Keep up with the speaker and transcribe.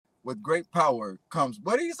with great power comes.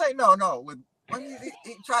 What did he say? No. What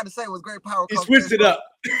he tried to say with great power He comes. switched it up.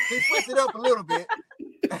 He switched it up a little bit.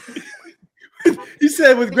 He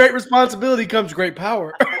said, with great responsibility comes great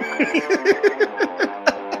power.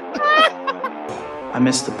 I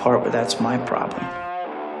missed the part where that's my problem.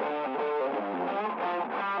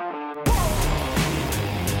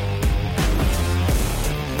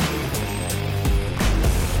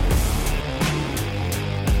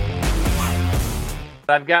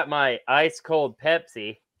 I've got my ice cold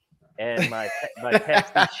Pepsi and my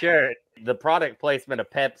Pepsi shirt. The product placement of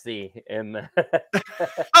Pepsi in the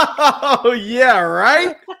Oh yeah,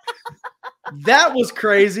 right? That was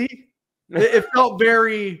crazy. It felt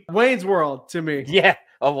very Wayne's World to me. Yeah,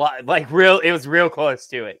 a lot. Like real, it was real close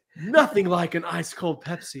to it. Nothing like an ice cold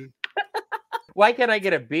Pepsi. Why can't I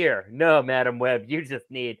get a beer? No, Madam Webb, you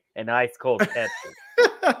just need an ice cold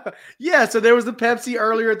Pepsi. Yeah, so there was the Pepsi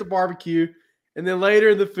earlier at the barbecue, and then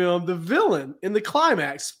later in the film, the villain in the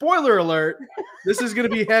climax. Spoiler alert. This is going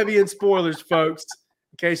to be heavy in spoilers, folks,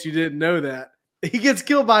 in case you didn't know that. He gets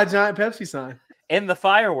killed by a giant Pepsi sign. In the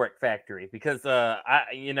firework factory, because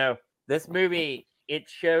this movie, it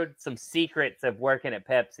showed some secrets of working at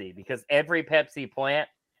Pepsi, because every Pepsi plant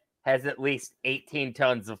has at least 18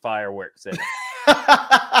 tons of fireworks in it.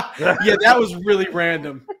 Yeah, that was really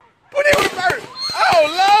random. Put it with her.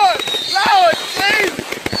 Oh, Lord,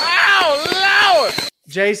 Jesus. Oh, Lord.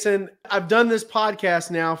 Jason, I've done this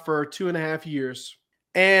podcast now for 2.5 years.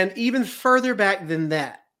 And even further back than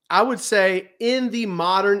that, I would say in the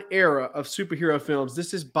modern era of superhero films,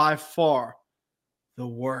 this is by far the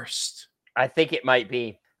worst. I think it might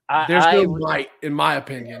be. There's no might, in my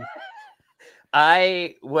opinion.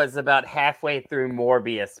 I was about halfway through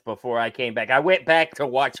Morbius before I came back. I went back to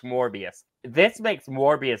watch Morbius. This makes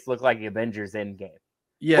Morbius look like Avengers Endgame.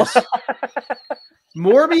 Yes.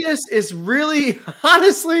 Morbius is really,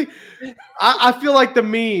 honestly, I feel like the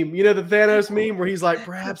meme, the Thanos meme where he's like,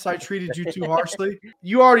 perhaps I treated you too harshly.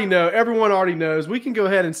 You already know. Everyone already knows. We can go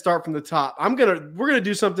ahead and start from the top. We're going to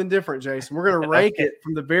do something different, Jason. We're going to rank it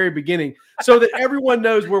from the very beginning so that everyone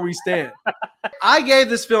knows where we stand. I gave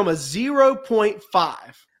this film a 0.5.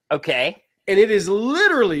 Okay. And it is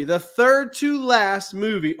literally the third to last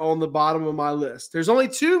movie on the bottom of my list. There's only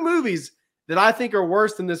 2 movies that I think are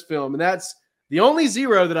worse than this film, and that's the only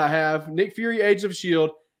 0 that I have, Nick Fury, Age of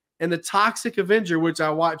S.H.I.E.L.D., and The Toxic Avenger, which I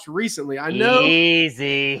watched recently. I know.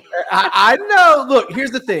 Easy. I know. Look,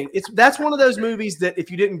 here's the thing. That's one of those movies that if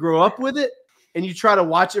you didn't grow up with it and you try to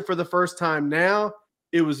watch it for the first time now,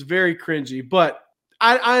 it was very cringy. But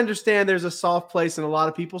I understand there's a soft place in a lot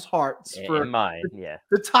of people's hearts for mine. Yeah,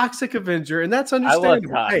 The Toxic Avenger, and that's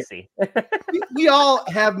understandable. I love Toxie. We all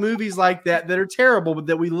have movies like that are terrible, but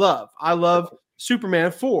that we love. I love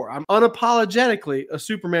Superman 4. I'm unapologetically a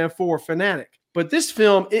Superman 4 fanatic. But this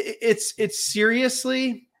film, it's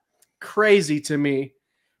seriously crazy to me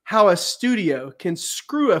how a studio can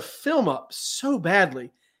screw a film up so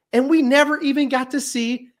badly. And we never even got to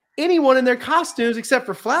see anyone in their costumes except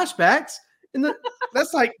for flashbacks. And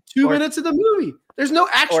that's like 2 minutes of the movie. There's no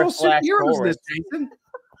actual superheroes in this, Jason.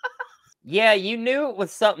 Yeah, you knew it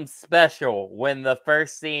was something special when the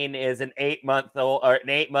first scene is an 8-month-old or an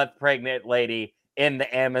 8-month pregnant lady in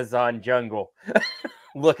the Amazon jungle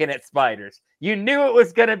looking at spiders. You knew it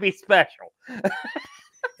was going to be special.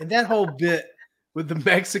 And that whole bit with the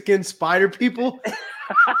Mexican spider people,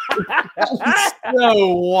 so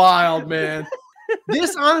wild, man.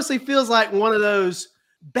 This honestly feels like one of those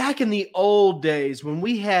back in the old days when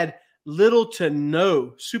we had little to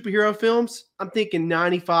no superhero films. I'm thinking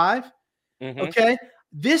 95. Mm-hmm. Okay.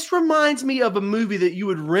 This reminds me of a movie that you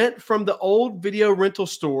would rent from the old video rental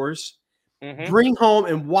stores, bring home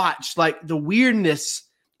and watch. Like the weirdness.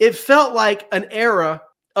 It felt like an era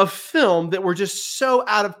of film that were just so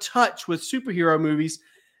out of touch with superhero movies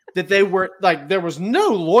that they were like, there was no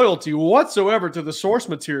loyalty whatsoever to the source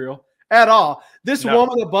material at all. This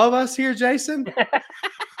woman above us here, Jason,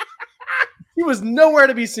 he was nowhere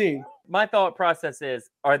to be seen. My thought process is,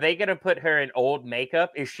 are they going to put her in old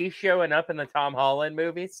makeup? Is she showing up in the Tom Holland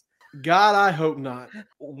movies? God, I hope not.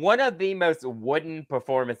 One of the most wooden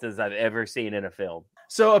performances I've ever seen in a film.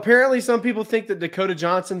 So apparently some people think that Dakota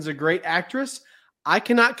Johnson's a great actress. I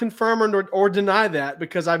cannot confirm or deny that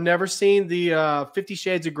because I've never seen the 50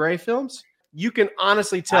 Shades of Grey films. You can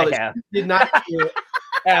honestly tell that she did not care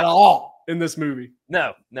at all in this movie.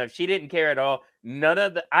 No, she didn't care at all.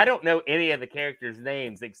 I don't know any of the characters'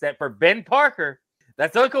 names except for Ben Parker.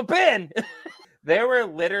 That's Uncle Ben. There were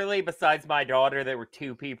literally, besides my daughter, there were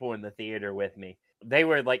 2 people in the theater with me. They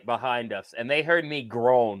were like behind us, and they heard me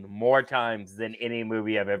groan more times than any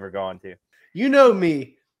movie I've ever gone to. You know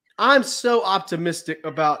me. I'm so optimistic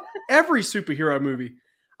about every superhero movie.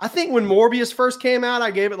 I think when Morbius first came out,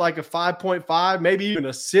 I gave it like a 5.5, maybe even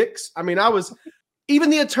a 6. I mean, even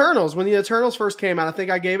the Eternals, when the Eternals first came out, I think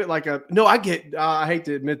I gave it like I hate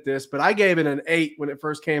to admit this, but I gave it an 8 when it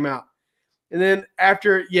first came out. And then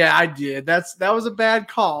after, I did. That was a bad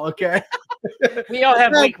call. Okay. We all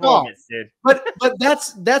have weak moments, dude. But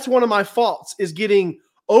that's one of my faults, is getting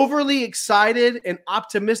overly excited and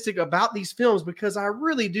optimistic about these films, because I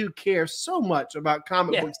really do care so much about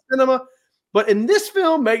comic book cinema. But in this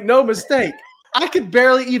film, make no mistake, I could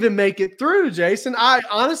barely even make it through, Jason. I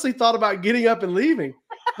honestly thought about getting up and leaving.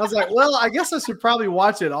 I was like, well, I guess I should probably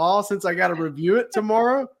watch it all since I got to review it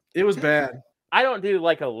tomorrow. It was bad. I don't do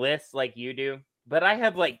like a list like you do, but I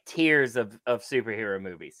have like tiers of superhero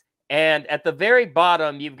movies. And at the very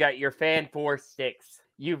bottom, you've got your fan four sticks.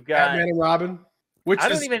 You've got Batman and Robin, which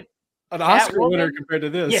is an Oscar winner compared to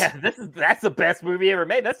this. Yeah, that's the best movie ever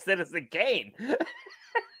made. That's Citizen Kane.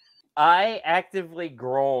 I actively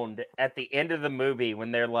groaned at the end of the movie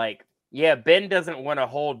when they're like, yeah, Ben doesn't want to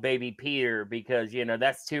hold baby Peter because,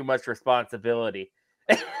 that's too much responsibility.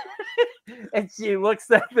 And she looks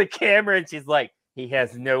at the camera and she's like, he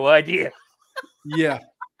has no idea. Yeah.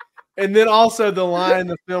 And then also the line in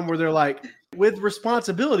the film where they're like, with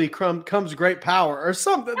responsibility comes great power or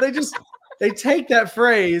something. They take that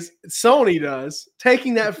phrase, Sony does,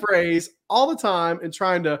 taking that phrase all the time and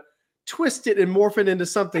trying to twist it and morph it into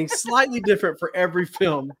something slightly different for every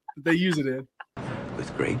film that they use it in.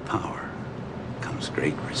 With great power comes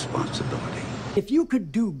great responsibility. If you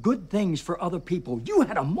could do good things for other people, you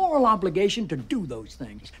had a moral obligation to do those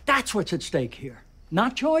things. That's what's at stake here.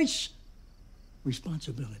 Not choice,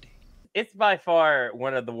 responsibility. It's by far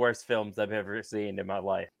one of the worst films I've ever seen in my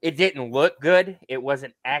life. It didn't look good. It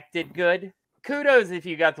wasn't acted good. Kudos if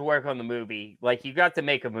you got to work on the movie. Like, you got to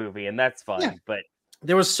make a movie, and that's fun. Yeah. But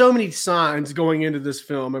there was so many signs going into this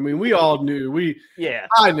film. I mean, we all knew.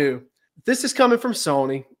 I knew. This is coming from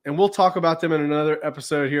Sony, and we'll talk about them in another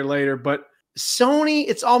episode here later. But Sony,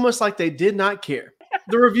 it's almost like they did not care.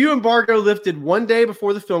 The review embargo lifted one day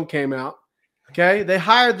before the film came out. Okay. They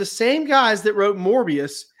hired the same guys that wrote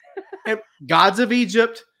Morbius and Gods of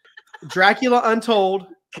Egypt, Dracula Untold.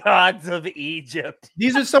 Gods of Egypt.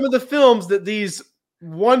 These are some of the films that these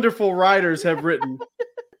wonderful writers have written.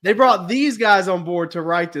 They brought these guys on board to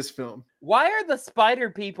write this film. Why are the spider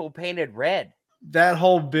people painted red? That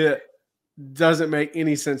whole bit doesn't make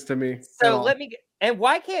any sense to me. So and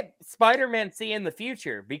why can't Spider-Man see in the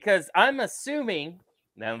future? Because I'm assuming,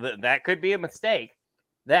 now that could be a mistake,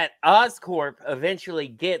 that Oscorp eventually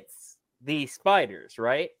gets the spiders,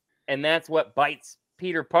 right? And that's what bites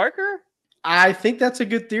Peter Parker? I think that's a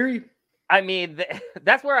good theory. I mean,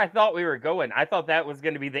 that's where I thought we were going. I thought that was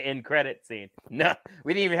going to be the end credit scene. No,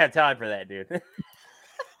 we didn't even have time for that, dude.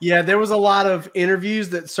 Yeah, there was a lot of interviews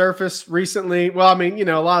that surfaced recently. Well, I mean,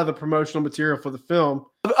 a lot of the promotional material for the film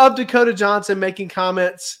of Dakota Johnson making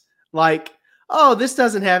comments like, oh, this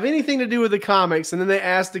doesn't have anything to do with the comics. And then they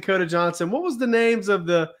asked Dakota Johnson, what was the names of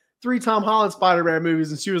the 3 Tom Holland Spider-Man movies?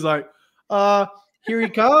 And she was like, here he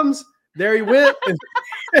comes. There he went.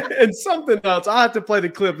 And something else. I'll have to play the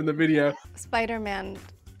clip in the video. Spider-Man,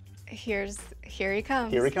 here he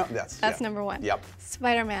comes. Here he comes. That's number 1. Yep.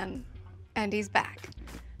 Spider-Man, and he's back.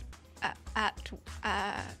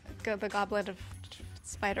 Go the Goblet of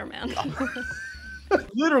Spider-Man.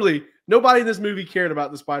 Literally, nobody in this movie cared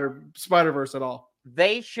about the Spider-Verse at all.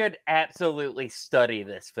 They should absolutely study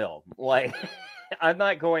this film. Like, I'm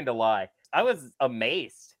not going to lie. I was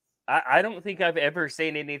amazed. I don't think I've ever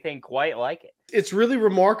seen anything quite like it. It's really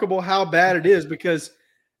remarkable how bad it is, because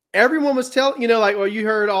everyone was telling, you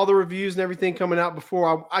heard all the reviews and everything coming out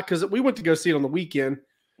before, because we went to go see it on the weekend.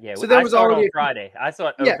 Yeah, so I saw it on Friday. I saw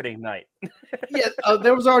it opening night.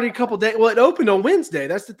 There was already a couple days. Well, it opened on Wednesday.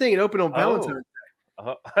 That's the thing. It opened on Valentine's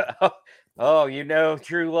Day.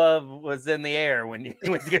 True love was in the air when you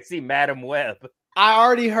went to go see Madam Web. I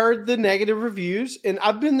already heard the negative reviews, and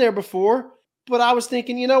I've been there before, but I was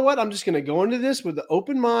thinking, you know what? I'm just going to go into this with an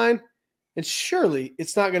open mind, and surely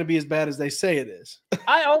it's not going to be as bad as they say it is.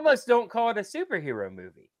 I almost don't call it a superhero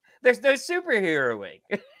movie. There's no superheroing.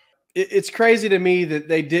 It's crazy to me that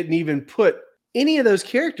they didn't even put any of those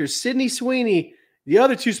characters, Sydney Sweeney, the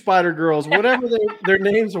other 2 Spider Girls, whatever their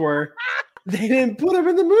names were, they didn't put them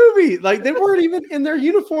in the movie. Like, they weren't even in their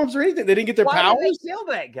uniforms or anything. They didn't get their powers. Why did they kill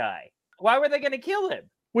that guy? Why were they going to kill him?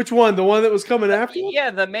 Which one? The one that was coming after him? Yeah,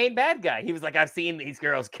 the main bad guy. He was like, I've seen these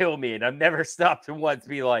girls kill me, and I've never stopped to once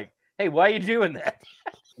be like, hey, why are you doing that?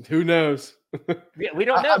 Who knows? We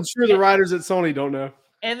don't know. I'm sure the writers at Sony don't know.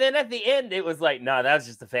 And then at the end, it was like, no, that was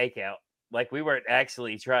just a fake out. like we weren't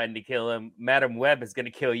actually trying to kill him. Madam Web is going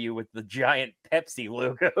to kill you with the giant Pepsi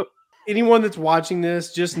logo. Anyone that's watching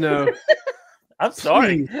this, just know. I'm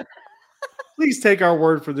sorry. Please take our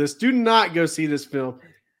word for this. Do not go see this film.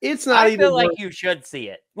 It's not I even feel like worth- you should see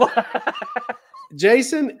it.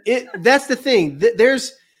 Jason, that's the thing.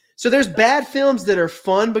 There's bad films that are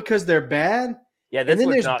fun because they're bad. Yeah, this and then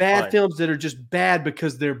was there's not bad fun. films that are just bad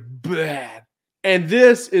because they're bad. And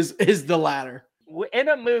this is the latter. In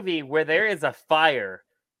a movie where there is a fire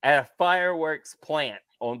at a fireworks plant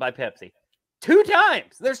owned by Pepsi, 2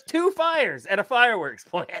 times there's 2 fires at a fireworks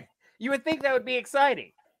plant. You would think that would be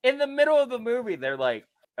exciting. In the middle of the movie, they're like,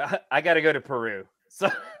 I got to go to Peru.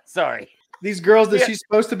 So sorry. These girls that she's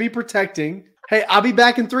supposed to be protecting. Hey, I'll be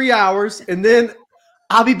back in 3 hours, and then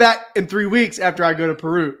I'll be back in 3 weeks after I go to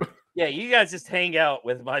Peru. Yeah, you guys just hang out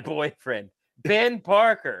with my boyfriend, Ben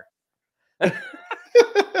Parker.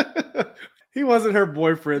 He wasn't her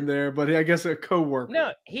boyfriend there, but I guess a co-worker.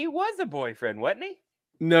 No, he was a boyfriend, wasn't he?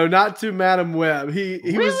 No, not to Madam Web. He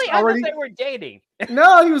Really? was I already. thought they were dating.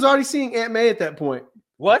 No, he was already seeing Aunt May at that point.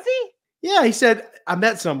 Was he? Yeah, he said, I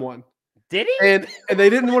met someone. Did he? And they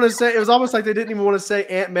didn't want to say, it was almost like they didn't even want to say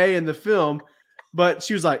Aunt May in the film, but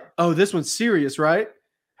she was like, oh, this one's serious, right?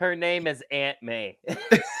 Her name is Aunt May.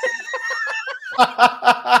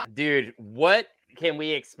 Dude, what can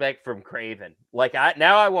we expect from Craven? Like,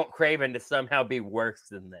 I want Craven to somehow be worse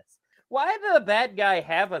than this. Why did the bad guy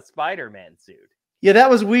have a Spider-Man suit? Yeah, that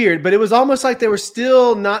was weird, but it was almost like they were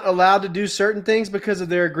still not allowed to do certain things because of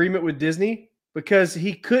their agreement with Disney, because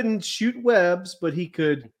he couldn't shoot webs, but he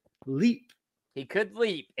could leap. He could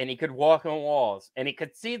leap, and he could walk on walls, and he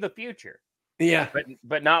could see the future. Yeah.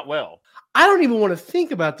 But not well. I don't even want to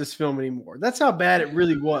think about this film anymore. That's how bad it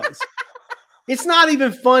really was. It's not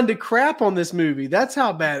even fun to crap on this movie. That's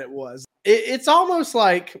how bad it was. It's almost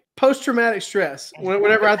like post-traumatic stress.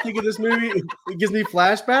 Whenever I think of this movie, it gives me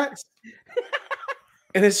flashbacks.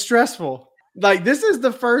 And it's stressful. Like, this is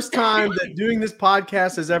the first time that doing this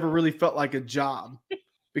podcast has ever really felt like a job.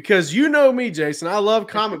 Because you know me, Jason. I love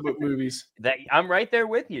comic book movies. I'm right there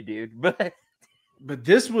with you, dude. But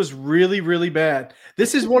this was really, really bad.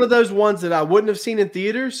 This is one of those ones that I wouldn't have seen in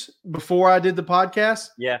theaters before I did the podcast.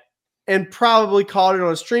 Yeah. And probably caught it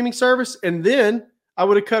on a streaming service. And then I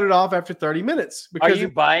would have cut it off after 30 minutes. Are you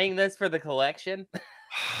buying this for the collection?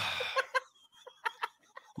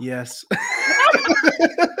 Yes.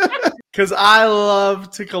 Because I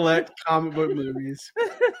love to collect comic book movies.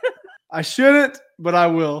 I shouldn't, but I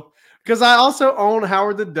will. Because I also own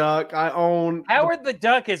Howard the Duck. Howard the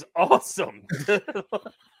Duck is awesome.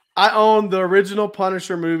 I own the original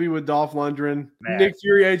Punisher movie with Dolph Lundgren. Man. Nick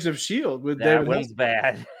Fury, Agent of S.H.I.E.L.D. with That David one's Hasselhoff.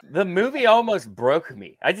 bad. The movie almost broke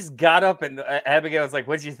me. I just got up and Abigail was like,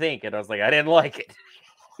 what'd you think? And I was like, I didn't like it.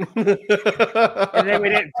 And then we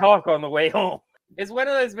didn't talk on the way home. It's one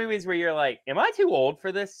of those movies where you're like, am I too old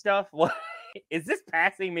for this stuff? Is this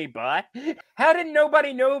passing me by? How did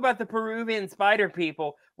nobody know about the Peruvian spider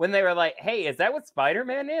people when they were like, hey, is that what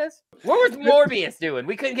Spider-Man is? What was Morbius doing?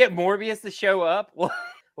 We couldn't get Morbius to show up?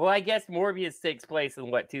 Well, I guess Morbius takes place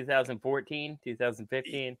in 2014,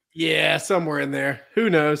 2015? Yeah, somewhere in there. Who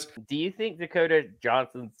knows? Do you think Dakota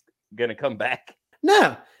Johnson's going to come back?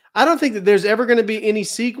 No, I don't think that there's ever going to be any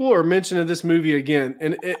sequel or mention of this movie again.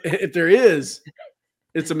 And if there is,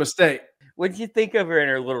 it's a mistake. What did you think of her in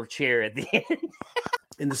her little chair at the end?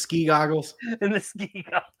 In the ski goggles. In the ski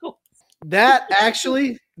goggles. That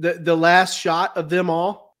actually, the last shot of them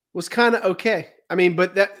all was kind of okay. I mean,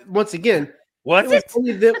 but that once again,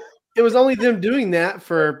 it was only them doing that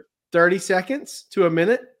for 30 seconds to a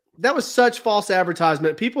minute. That was such false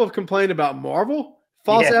advertisement. People have complained about Marvel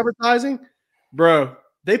false advertising. Bro,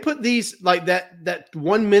 they put these like that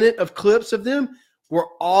 1 minute of clips of them were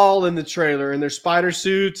all in the trailer in their spider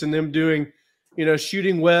suits and them doing,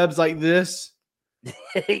 shooting webs like this.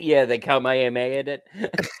 Yeah, they Kamehameha it.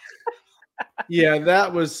 Yeah,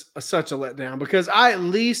 that was such a letdown because I at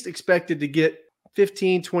least expected to get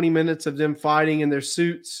 15, 20 minutes of them fighting in their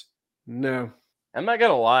suits. No. I'm not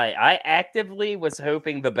going to lie. I actively was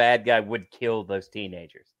hoping the bad guy would kill those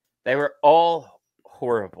teenagers. They were all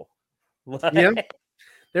horrible. Yeah,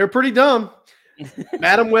 they're pretty dumb.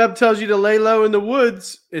 Madam Web tells you to lay low in the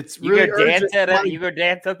woods. It's really you go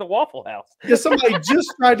dance at the Waffle House. Yeah, somebody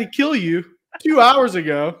just tried to kill you 2 hours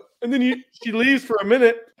ago, and then she leaves for a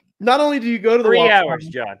minute. Not only do you go to the 3 Waffle hours,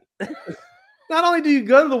 House, John. not only do you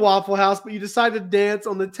go to the Waffle House, but you decide to dance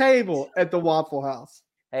on the table at the Waffle House.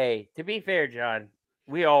 Hey, to be fair, John,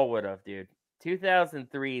 we all would have, dude.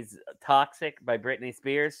 2003's "Toxic" by Britney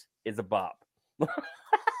Spears is a bop.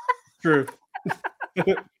 True.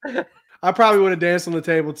 I probably would have danced on the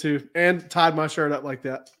table too and tied my shirt up like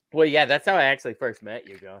that. Well, yeah, that's how I actually first met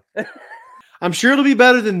you, John. I'm sure it'll be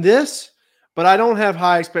better than this, but I don't have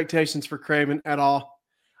high expectations for Craven at all.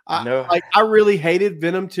 No. I really hated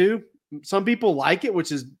Venom 2. Some people like it,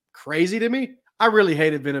 which is crazy to me. I really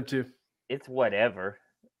hated Venom 2. It's whatever.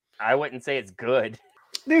 I wouldn't say it's good.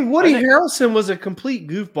 Dude, Woody Harrelson was a complete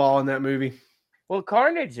goofball in that movie. Well,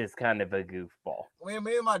 Carnage is kind of a goofball. When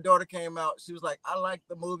me and my daughter came out, she was like, I like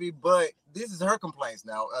the movie, but this is her complaints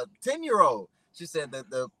now. A 10-year-old, she said that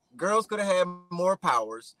the girls could have had more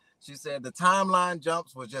powers. She said the timeline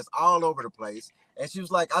jumps was just all over the place. And she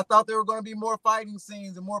was like, I thought there were going to be more fighting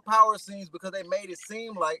scenes and more power scenes because they made it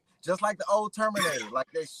seem like, just like the old Terminator, like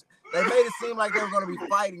they made it seem like they were going to be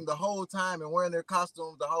fighting the whole time and wearing their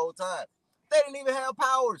costumes the whole time. They didn't even have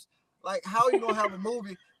powers. Like, how are you going to have a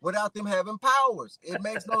movie without them having powers? It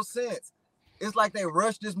makes no sense. It's like they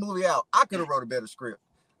rushed this movie out. I could have wrote a better script.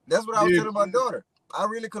 That's what I was telling my daughter. I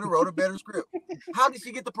really could have wrote a better script. How did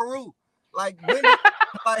she get to Peru? Like,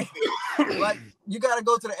 like you got to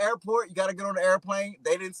go to the airport. You got to get on the airplane.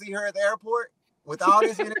 They didn't see her at the airport with all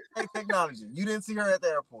this technology. You didn't see her at the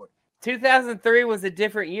airport. 2003 was a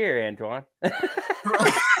different year, Antwain.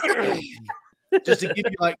 Just to give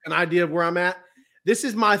you like an idea of where I'm at, this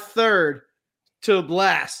is my third to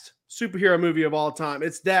last superhero movie of all time.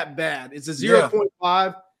 It's that bad. It's a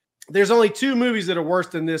 0.5. There's only 2 movies that are worse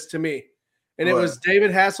than this to me. And it was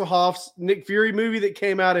David Hasselhoff's Nick Fury movie that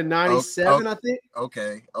came out in 97, I think.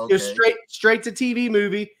 Okay. It was straight to TV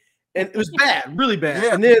movie. And it was bad, really bad.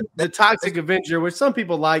 Yeah. And then The Toxic Avenger, which some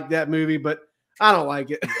people like that movie, but I don't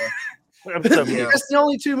like it. Yeah. That's the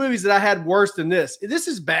only 2 movies that I had worse than this. This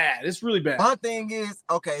is bad. It's really bad. My thing is,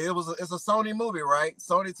 okay, it's a Sony movie, right?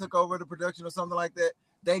 Sony took over the production or something like that.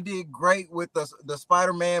 They did great with the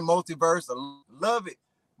Spider-Man multiverse. I love it.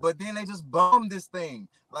 But then they just bummed this thing.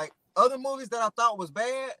 Like other movies that I thought was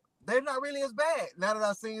bad, they're not really as bad now that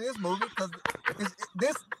I've seen this movie, because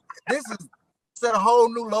this is set a whole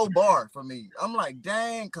new low bar for me. I'm like,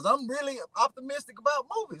 dang, because I'm really optimistic about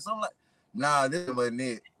movies. I'm like, nah, this wasn't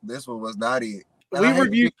it. This one was not it. And we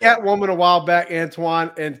reviewed Catwoman a while back,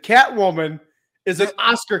 Antwain, and Catwoman is an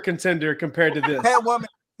Oscar contender compared to this. Catwoman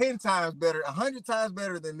 10 times better, 100 times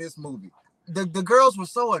better than this movie. The girls were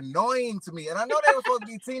so annoying to me, and I know they were supposed to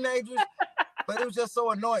be teenagers, but it was just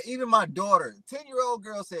so annoying. Even my daughter, 10-year-old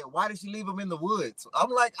girl, said, "Why did she leave them in the woods?" I'm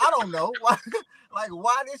like, I don't know. Why? Like,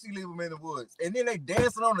 why did she leave them in the woods? And then they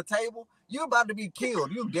dancing on the table. You about to be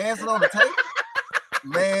killed. You dancing on the table,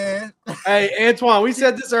 man. Hey, Antwain, we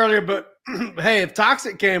said this earlier, but hey, if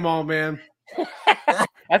Toxic came on, man,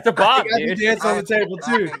 that's a bomb, dude. Dance on the table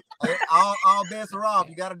too. All bets are off.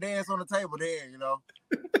 You got to dance on the table, then you know.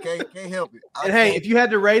 Can't help it. And hey, if you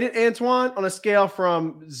had to rate it, Antwain, on a scale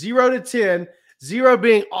from 0 to 10, 0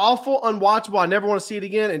 being awful, unwatchable, I never want to see it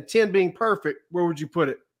again, and 10 being perfect, where would you put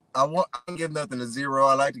it? I don't give nothing a 0.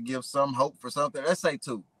 I like to give some hope for something. Let's say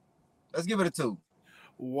 2. Let's give it a 2.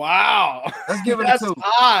 Wow. Let's give it a 2.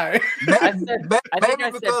 High.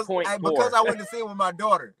 Maybe because I went to see it with my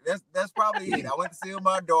daughter. That's probably it. I went to see it with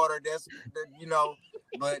my daughter. That's you know.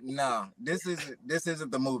 But nah, this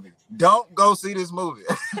isn't the movie. Don't go see this movie.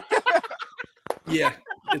 Yeah,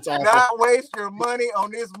 it's awful. Not waste your money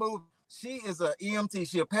on this movie. She is a EMT.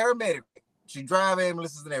 She a paramedic. She drive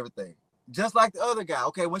ambulances and everything. Just like the other guy.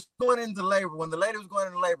 Okay, when she's going into labor, when the lady was going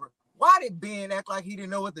into labor, why did Ben act like he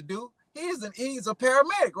didn't know what to do? He's a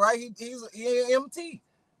paramedic, right? He's an EMT.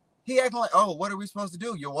 He acting like, oh, what are we supposed to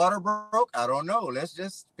do? Your water broke? I don't know. Let's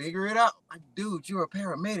just figure it out. Like, dude, you're a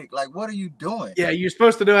paramedic. Like, what are you doing? Yeah, you're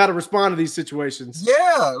supposed to know how to respond to these situations.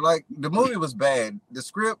 Yeah, like the movie was bad. The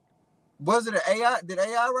script, was it an AI? Did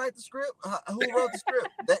AI write the script? Who wrote the script?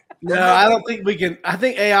 No, I don't think we can. I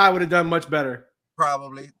think AI would have done much better.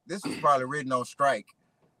 Probably. This was probably written on strike.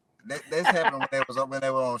 This happened when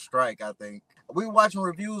they were on strike, I think. We were watching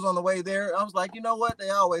reviews on the way there. I was like, you know what? They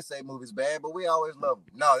always say movies bad, but we always love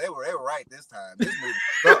them. No, they were right this time. This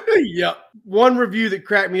movie. Yep. One review that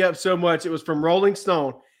cracked me up so much, it was from Rolling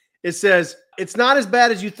Stone. It says, it's not as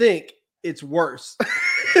bad as you think. It's worse.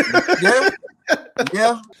 Yeah.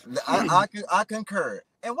 I concur.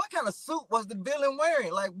 And what kind of suit was the villain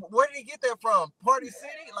wearing? Like, where did he get that from? Party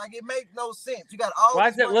City? Like, it makes no sense. You got all.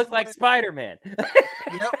 Why does it look like Spider-Man?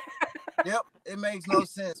 Yep. It makes no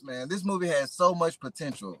sense, man. This movie has so much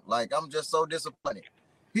potential. Like, I'm just so disappointed.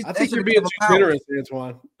 I think you're being too generous,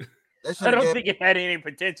 Antwain. I don't think it had any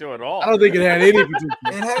potential at all. I don't think it had any potential.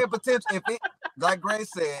 It had potential. Like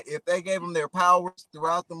Grace said, if they gave them their powers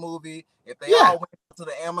throughout the movie, if they all went to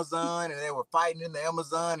the Amazon and they were fighting in the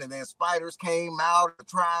Amazon and then spiders came out, the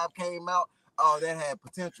tribe came out, oh, that had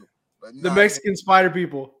potential. But the Mexican spider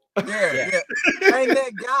people. Yeah. And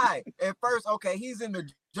that guy, at first, okay, he's in the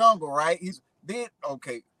jungle, right? He's then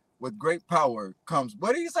okay. With great power comes.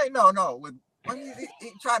 What did he say? No. With what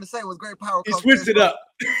he tried to say with great power He comes. switched it up.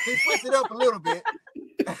 He switched it up a little bit.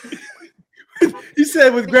 He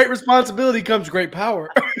said, "With great responsibility comes great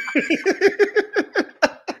power."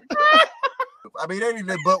 I mean, they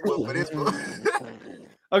didn't butt whoop for this one.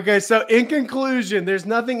 Okay, so in conclusion, there's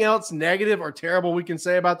nothing else negative or terrible we can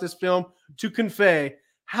say about this film to convey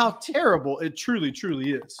how terrible it truly,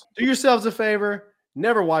 truly is. Do yourselves a favor.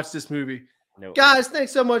 Never watch this movie. No. Guys,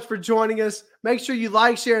 thanks so much for joining us. Make sure you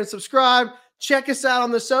like, share, and subscribe. Check us out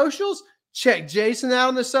on the socials. Check Jason out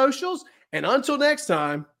on the socials. And until next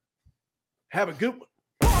time, have a good one.